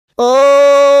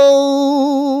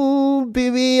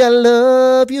I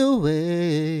love you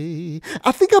way.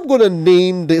 I think I'm gonna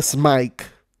name this mic.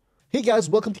 Hey guys,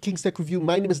 welcome to King's Tech Review.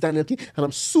 My name is Daniel King, and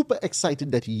I'm super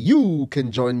excited that you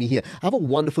can join me here. I have a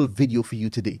wonderful video for you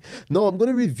today. Now I'm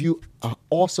gonna review an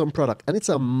awesome product, and it's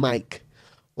a mic.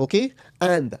 Okay,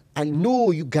 and I know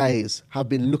you guys have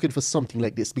been looking for something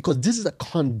like this because this is a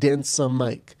condenser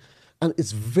mic and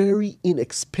it's very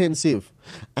inexpensive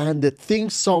and the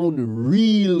things sound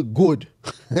real good.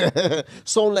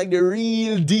 Sound like the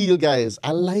real deal, guys.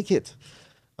 I like it.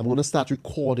 I'm gonna start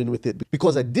recording with it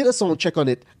because I did a sound check on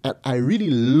it and I really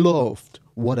loved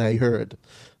what I heard.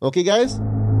 Okay, guys?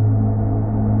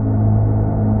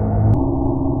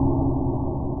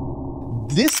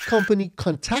 This company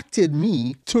contacted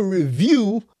me to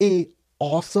review a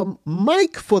awesome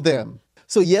mic for them.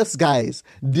 So yes, guys,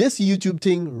 this YouTube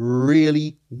thing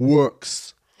really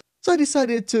works. So I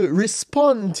decided to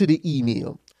respond to the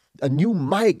email, a new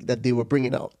mic that they were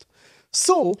bringing out.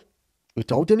 So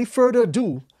without any further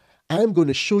ado, I'm going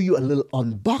to show you a little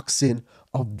unboxing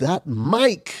of that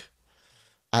mic.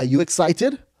 Are you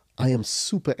excited? I am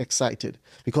super excited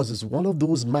because it's one of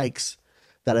those mics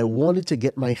that I wanted to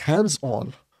get my hands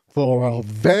on for a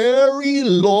very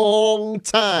long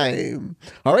time.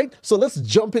 All right, so let's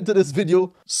jump into this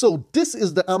video. So this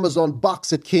is the Amazon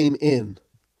box it came in.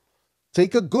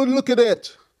 Take a good look at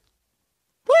it.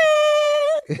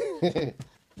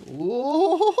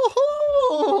 Whoa,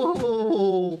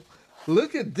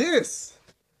 look at this.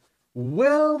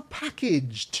 Well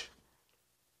packaged.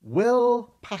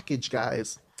 Well packaged,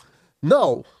 guys.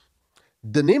 Now,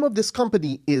 the name of this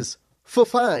company is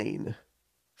PHENYX.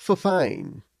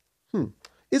 PHENYX.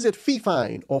 Is it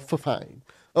PHENYX or PHENYX?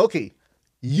 Okay,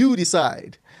 you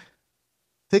decide.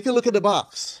 Take a look at the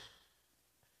box.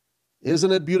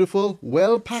 Isn't it beautiful?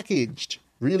 Well packaged.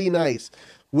 Really nice.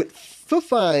 With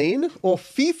PHENYX or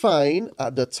PHENYX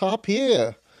at the top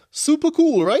here. Super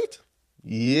cool, right?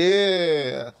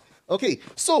 Yeah. Okay,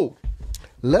 so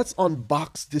let's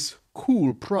unbox this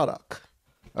cool product.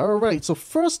 All right, so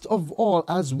first of all,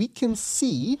 as we can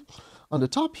see, on the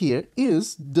top here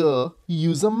is the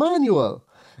user manual.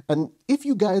 And if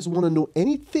you guys want to know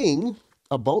anything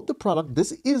about the product,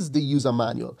 this is the user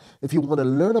manual. If you want to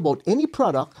learn about any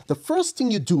product, the first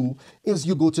thing you do is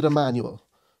you go to the manual.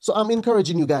 So I'm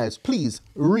encouraging you guys, please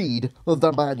read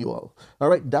the manual. All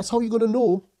right, that's how you're going to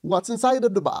know what's inside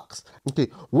of the box. Okay,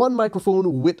 one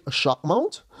microphone with a shock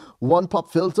mount, one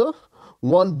pop filter,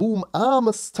 one boom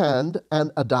arm stand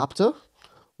and adapter,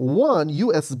 one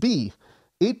USB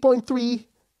 8.3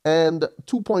 and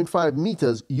 2.5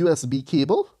 meters USB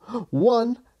cable,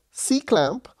 one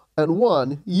C-clamp, and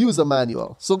one user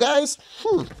manual. So guys,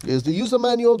 here's the user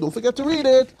manual. Don't forget to read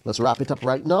it. Let's wrap it up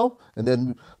right now, and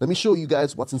then let me show you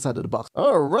guys what's inside of the box.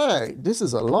 All right, this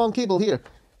is a long cable here.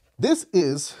 This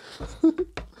is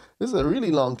this is a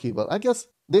really long cable. I guess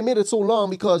they made it so long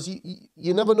because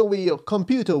you never know where your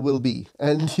computer will be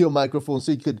and your microphone,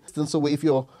 so you could distance away. If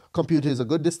your computer is a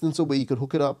good distance away, you could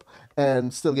hook it up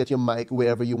and still get your mic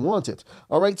wherever you want it.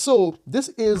 All right, so this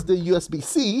is the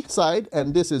USB-C side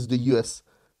and this is the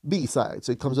USB side.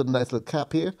 So it comes with a nice little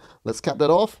cap here. Let's cap that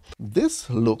off. This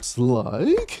looks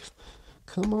like,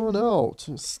 come on out,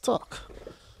 it's stuck.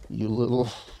 You little,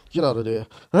 get out of there.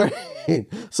 All right,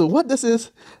 so what this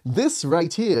is, this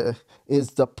right here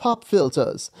is the pop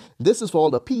filters. This is for all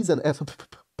the P's and F's.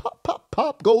 Pop, pop,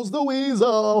 pop goes the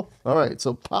weasel. All right,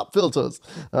 so pop filters.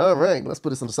 All right, let's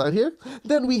put this on the side here.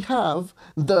 Then we have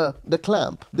the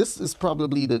clamp. This is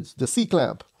probably the C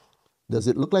clamp. Does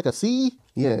it look like a C?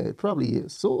 Yeah, it probably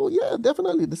is. So yeah,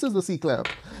 definitely, this is the C clamp.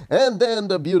 And then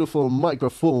the beautiful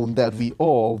microphone that we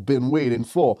all been waiting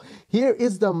for. Here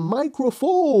is the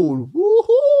microphone. Woohoo!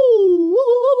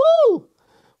 Woo-hoo-hoo-hoo!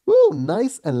 Woo,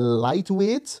 nice and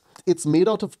lightweight. It's made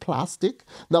out of plastic.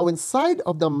 Now inside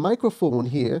of the microphone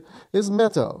here is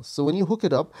metal. So when you hook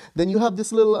it up, then you have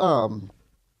this little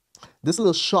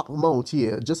shock mount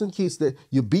here. Just in case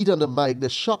you beat on the mic, the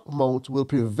shock mount will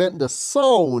prevent the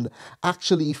sound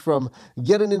actually from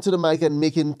getting into the mic and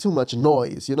making too much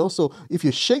noise, you know? So if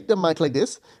you shake the mic like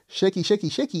this, shaky, shaky,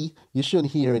 shaky, you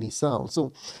shouldn't hear any sound.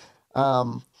 So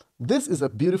this is a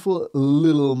beautiful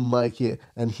little mic here.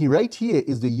 And right here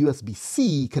is the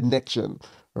USB-C connection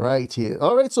right here.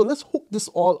 All right, so let's hook this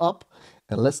all up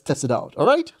and let's test it out. All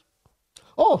right.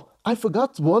 Oh, I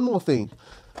forgot one more thing.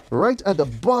 Right at the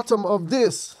bottom of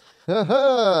this, there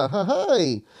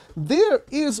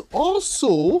is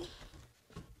also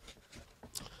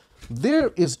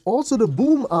the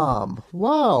boom arm.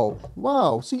 Wow,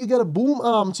 wow. So you get a boom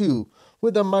arm too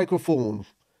with a microphone.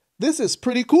 This is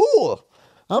pretty cool.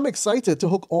 I'm excited to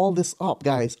hook all this up,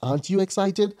 guys. Aren't you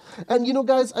excited? And you know,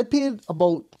 guys, I paid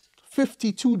about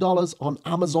 $52 on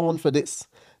Amazon for this.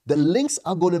 The links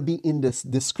are going to be in this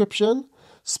description.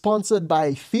 Sponsored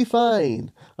by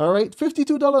PHENYX. All right,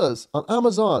 $52 on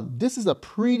Amazon. This is a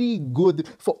pretty good,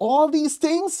 for all these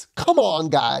things, come on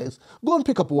guys, go and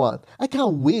pick up one. I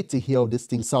can't wait to hear how this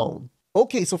thing sound.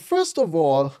 Okay, so first of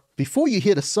all, before you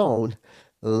hear the sound,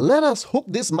 let us hook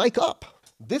this mic up.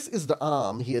 This is the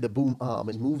arm here, the boom arm.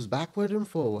 It moves backward and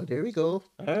forward. There we go.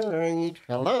 All right.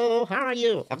 Hello, how are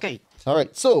you? Okay. All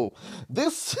right, so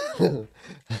this, a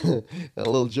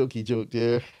little jokey joke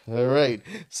there. All right,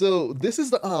 so this is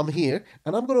the arm here,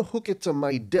 and I'm going to hook it to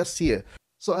my desk here.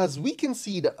 So as we can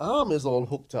see, the arm is all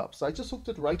hooked up. So I just hooked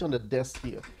it right on the desk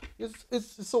here.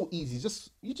 It's so easy.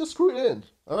 You just screw it in,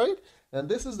 all right? And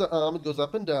this is the arm. It goes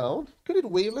up and down. Could it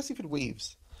wave? Let's see if it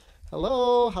waves.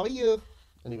 Hello, how are you?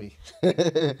 Anyway,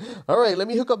 all right, let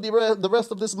me hook up the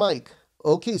rest of this mic.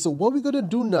 Okay, so what we're going to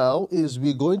do now is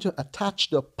we're going to attach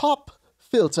the pop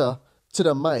filter to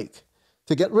the mic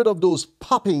to get rid of those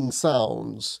popping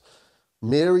sounds.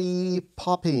 Merry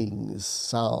popping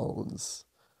sounds.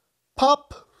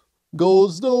 Pop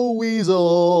goes the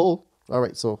weasel. All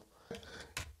right, so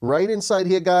right inside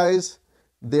here, guys,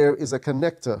 there is a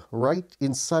connector right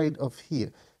inside of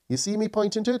here. You see me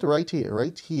pointing to it? Right here,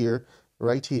 right here.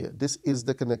 Right here. This is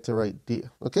the connector right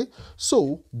there. Okay,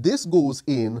 so this goes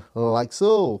in like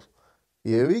so.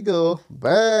 Here we go.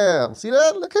 Bam. See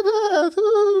that? Look at that.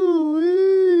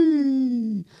 Ooh-wee.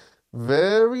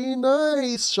 Very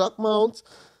nice shock mount.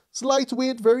 It's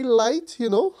lightweight, very light, you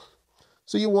know.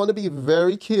 So you want to be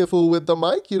very careful with the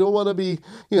mic. You don't want to be,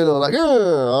 like,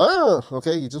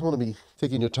 okay. You just want to be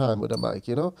taking your time with the mic,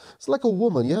 you know. It's like a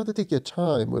woman. You have to take your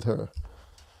time with her,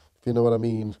 if you know what I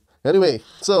mean. Anyway,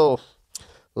 so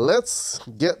let's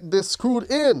get this screwed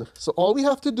in. So all we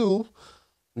have to do,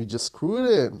 we just screw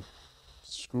it in.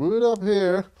 Screw it up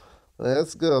here.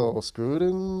 Let's go. Screw it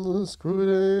in. Screw it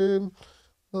in.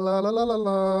 La la la la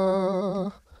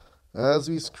la. As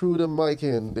we screw the mic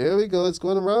in. There we go. It's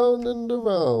going around and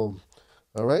around.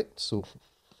 All right. So,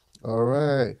 all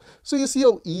right. So you see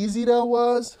how easy that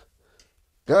was?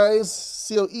 Guys,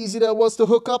 see how easy that was to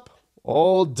hook up?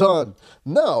 All done.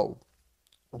 Now,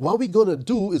 what we're going to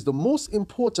do is the most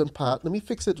important part. Let me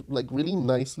fix it like really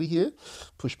nicely here.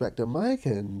 Push back the mic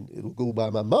and it'll go by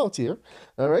my mouth here.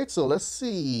 All right, so let's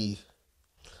see.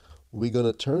 We're going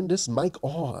to turn this mic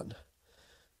on.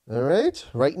 All right,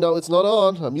 right now it's not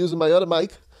on. I'm using my other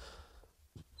mic.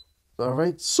 All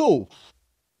right, so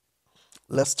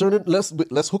let's turn it. Let's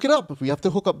hook it up. We have to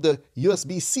hook up the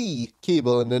USB-C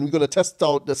cable and then we're going to test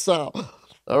out the sound.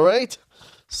 All right,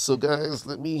 so guys,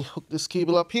 let me hook this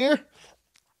cable up here.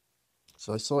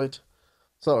 So I saw it.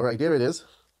 So, all right, there it is.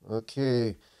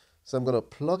 Okay, so I'm going to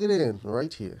plug it in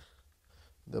right here.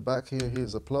 The back here,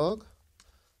 here's a plug.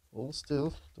 Hold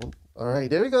still. All right,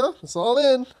 there we go. It's all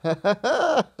in.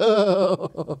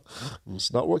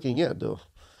 It's not working yet, though.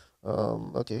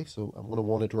 Okay, so I'm going to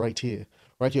want it right here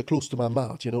close to my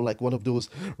mouth, like one of those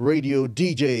radio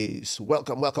DJs.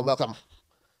 Welcome, welcome, welcome.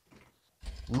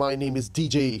 My name is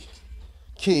DJ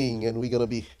King, and we're going to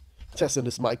be testing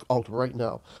this mic out right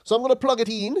now. So I'm going to plug it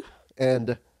in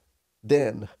and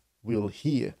then we'll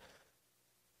hear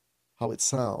how it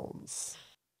sounds.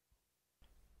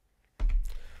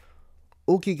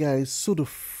 Okay guys, so the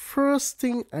first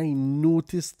thing I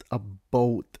noticed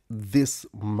about this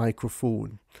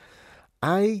microphone,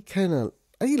 I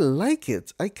like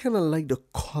it. I kind of like the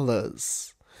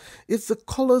colors. It's the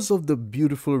colors of the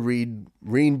beautiful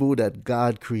rainbow that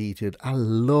God created. I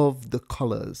love the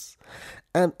colors.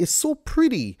 And it's so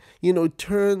pretty. It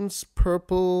turns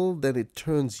purple, then it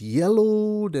turns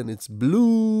yellow, then it's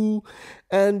blue.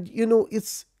 And,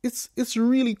 it's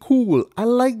really cool. I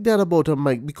like that about a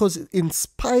mic because it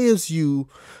inspires you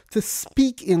to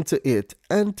speak into it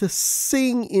and to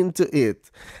sing into it.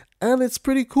 And it's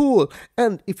pretty cool.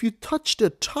 And if you touch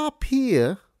the top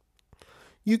here,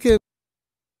 you can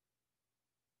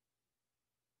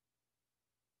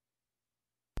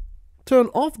turn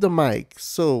off the mic.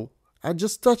 So I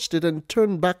just touched it and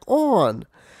turned back on.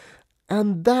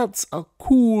 And that's a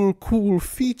cool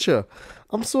feature.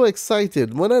 I'm so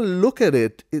excited. When I look at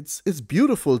it, it's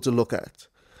beautiful to look at.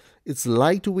 It's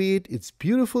lightweight, it's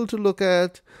beautiful to look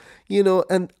at,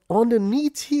 and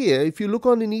underneath here, if you look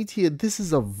underneath here, this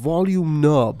is a volume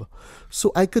knob.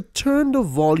 So I could turn the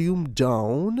volume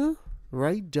down,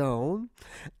 right down,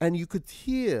 and you could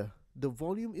hear the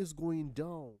volume is going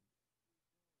down.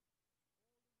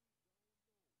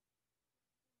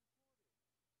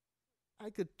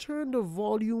 I could turn the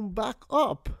volume back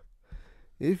up,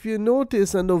 if you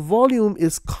notice, and the volume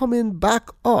is coming back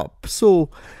up. So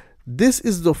this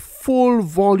is the full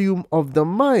volume of the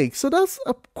mic. So that's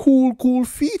a cool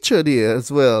feature there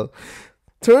as well.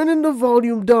 Turning the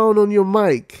volume down on your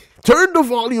mic. Turn the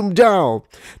volume down.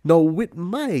 Now with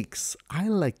mics, I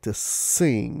like to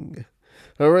sing.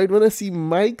 All right, when I see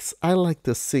mics, I like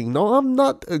to sing. Now I'm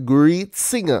not a great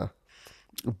singer,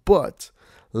 but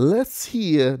let's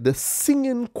hear the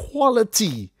singing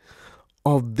quality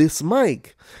of this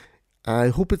mic. I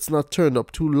hope it's not turned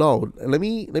up too loud. Let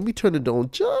me turn it down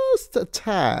just a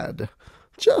tad.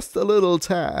 Just a little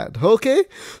tad. Okay?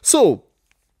 So,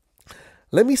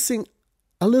 let me sing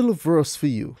a little verse for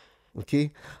you.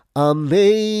 Okay?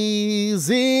 Amazing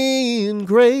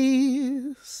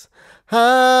grace,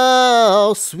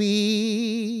 how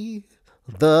sweet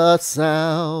the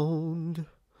sound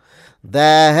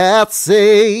that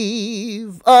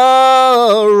saved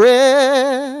a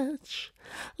wretch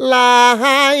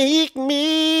like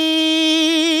me.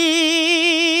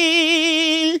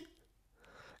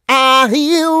 I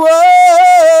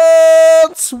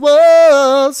once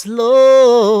was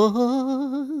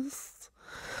lost,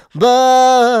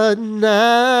 but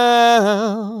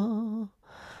now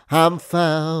I'm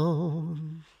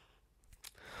found.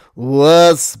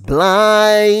 Was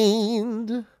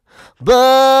blind,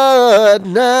 but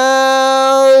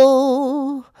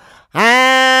now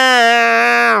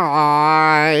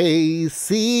I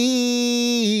see.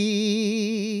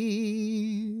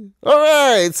 All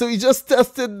right, so we just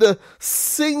tested the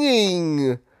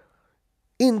singing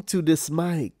into this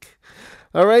mic.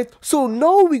 All right, so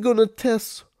now we're going to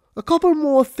test a couple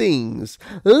more things.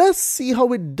 Let's see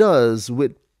how it does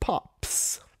with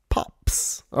pops.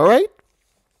 All right?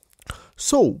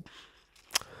 So,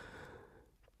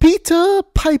 Peter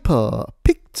Piper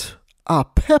picked a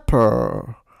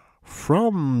pepper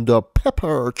from the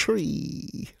pepper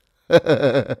tree.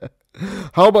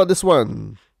 How about this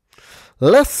one?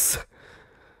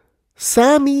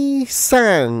 Sammy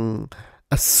sang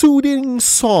a soothing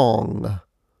song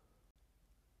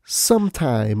some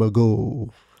time ago.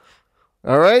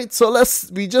 All right, so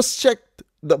we just checked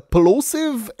the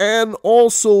plosive and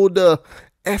also the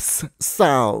S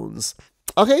sounds.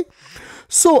 Okay,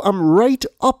 so I'm right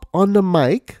up on the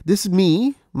mic. This is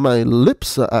me. My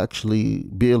lips are actually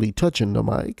barely touching the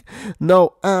mic.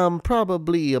 Now I'm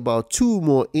probably about 2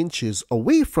 more inches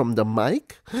away from the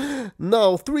mic.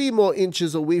 Now 3 more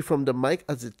inches away from the mic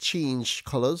as it changed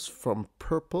colors from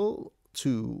purple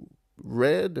to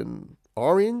red and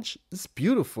orange. It's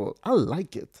beautiful. I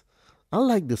like it. I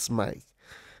like this mic.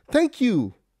 Thank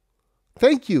you.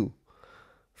 PHENYX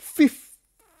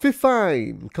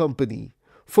company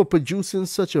for producing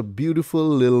such a beautiful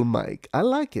little mic. I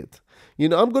like it. You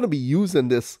know, I'm going to be using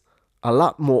this a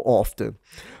lot more often.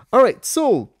 All right,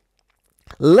 so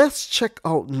let's check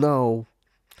out now.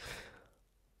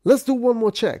 Let's do one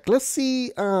more check. Let's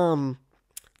see the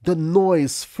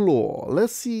noise floor.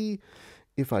 Let's see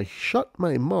if I shut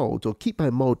my mouth or keep my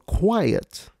mouth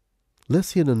quiet.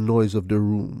 Let's hear the noise of the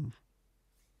room.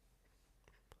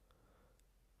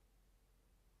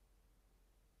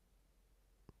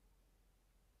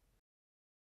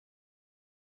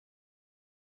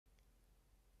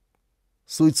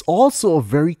 So it's also a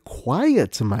very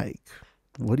quiet mic.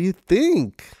 What do you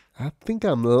think? I think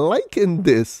I'm liking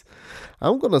this.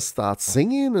 I'm going to start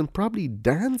singing and probably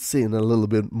dancing a little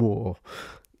bit more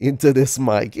into this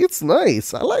mic. It's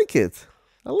nice. I like it.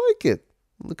 Look at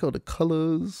the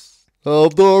colors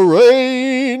of the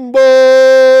rainbow.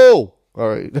 All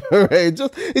right.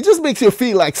 It just makes you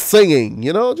feel like singing,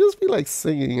 you know? Just feel like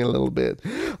singing a little bit.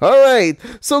 All right.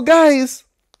 So guys,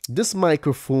 this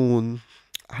microphone,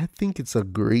 I think it's a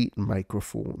great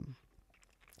microphone.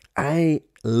 I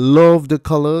love the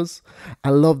colors.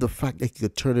 I love the fact that you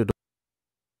could turn it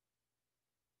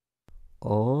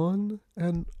on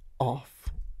and off.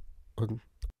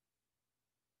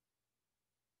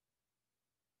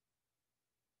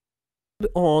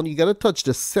 On, you gotta touch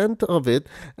the center of it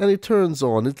and it turns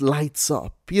on, it lights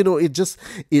up, you know, it just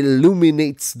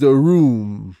illuminates the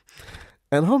room.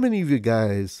 And how many of you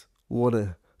guys want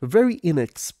a very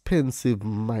inexpensive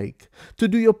mic to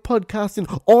do your podcasting?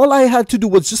 All I had to do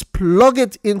was just plug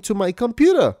it into my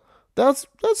computer. That's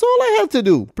all I had to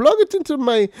do. Plug it into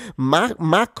my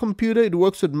Mac computer. It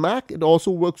works with Mac. It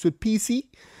also works with PC.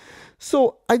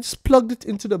 So I just plugged it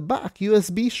into the back,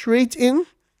 USB straight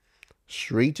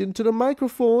into the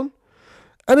microphone,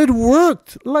 and it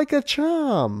worked like a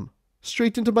charm.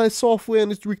 Straight into my software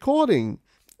and it's recording.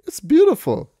 It's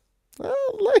beautiful. I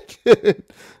like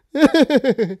it.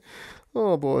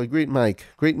 Oh boy, great mic.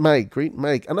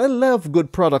 And I love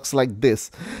good products like this.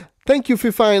 Thank you,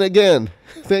 PHENYX, again.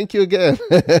 Thank you again.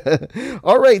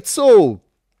 All right, so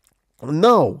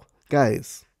now,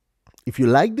 guys, if you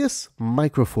like this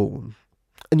microphone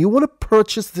and you want to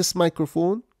purchase this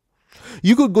microphone,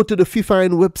 you could go to the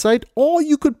PHENYX website or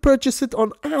you could purchase it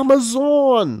on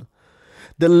Amazon.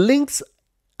 The links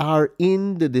are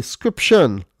in the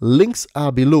description. Links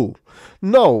are below.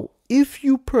 Now, if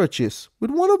you purchase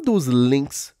with one of those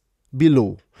links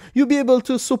below, you'll be able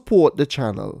to support the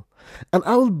channel. And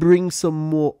I will bring some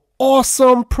more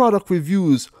awesome product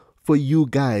reviews for you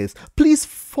guys. Please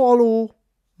follow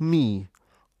me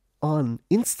on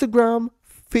Instagram,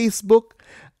 Facebook,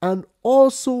 and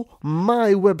also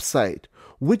my website,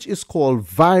 which is called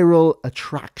Viral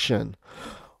Attraction.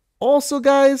 Also,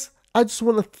 guys, I just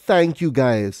want to thank you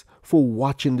guys for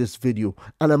watching this video,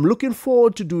 and I'm looking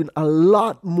forward to doing a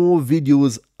lot more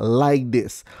videos like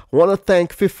this. I want to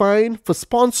thank PHENYX for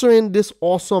sponsoring this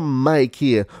awesome mic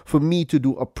here for me to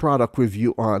do a product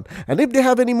review on. And if they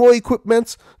have any more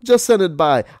equipment, just send it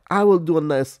by. I will do a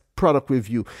nice product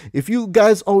review. If you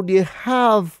guys out there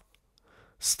have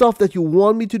stuff that you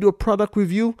want me to do a product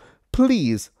review,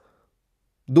 please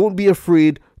don't be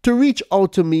afraid to reach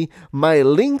out to me. My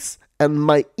links and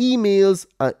my emails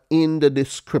are in the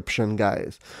description,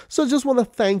 guys. So I just want to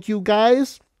thank you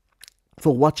guys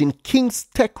for watching King's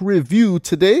Tech Review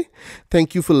today.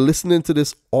 Thank you for listening to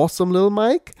this awesome little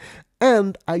mic.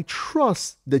 And I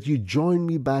trust that you join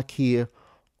me back here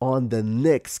on the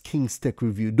next King's Tech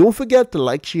Review. Don't forget to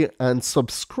like, share, and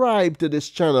subscribe to this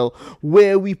channel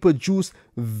where we produce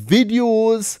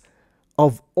videos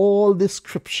of all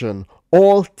description,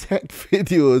 all tech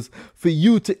videos for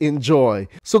you to enjoy.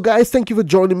 So guys, thank you for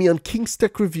joining me on King's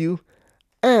Tech Review,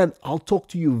 and I'll talk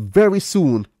to you very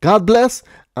soon. God bless,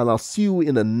 and I'll see you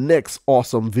in the next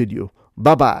awesome video.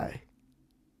 Bye-bye.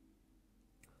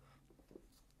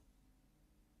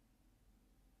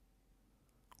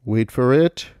 Wait for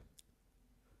it.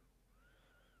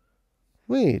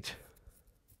 Wait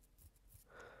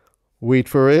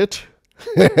for it.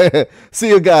 See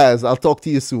you guys. I'll talk to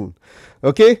you soon.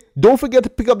 Okay? Don't forget to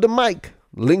pick up the mic.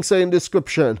 Links are in the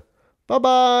description.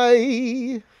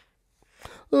 Bye-bye.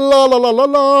 La la la la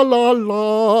la la la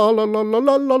la la la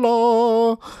la la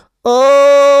la.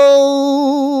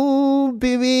 Oh,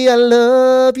 baby, I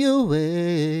love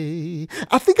you.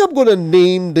 I think I'm gonna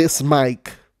name this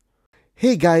mic.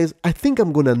 Hey guys, I think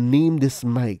I'm gonna name this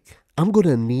mic. I'm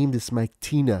gonna name this mic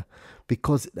Tina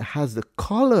because it has the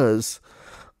colors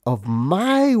of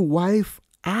my wife's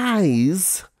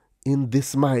eyes in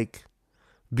this mic.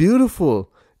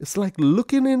 Beautiful. It's like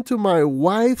looking into my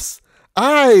wife's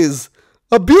eyes.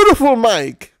 A beautiful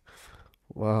mic.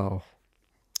 Wow.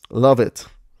 Love it.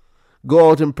 Go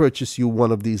out and purchase you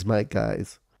one of these mic,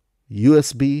 guys.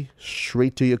 USB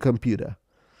straight to your computer.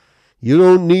 You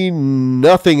don't need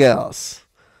nothing else.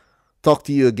 Talk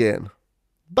to you again.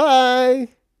 Bye.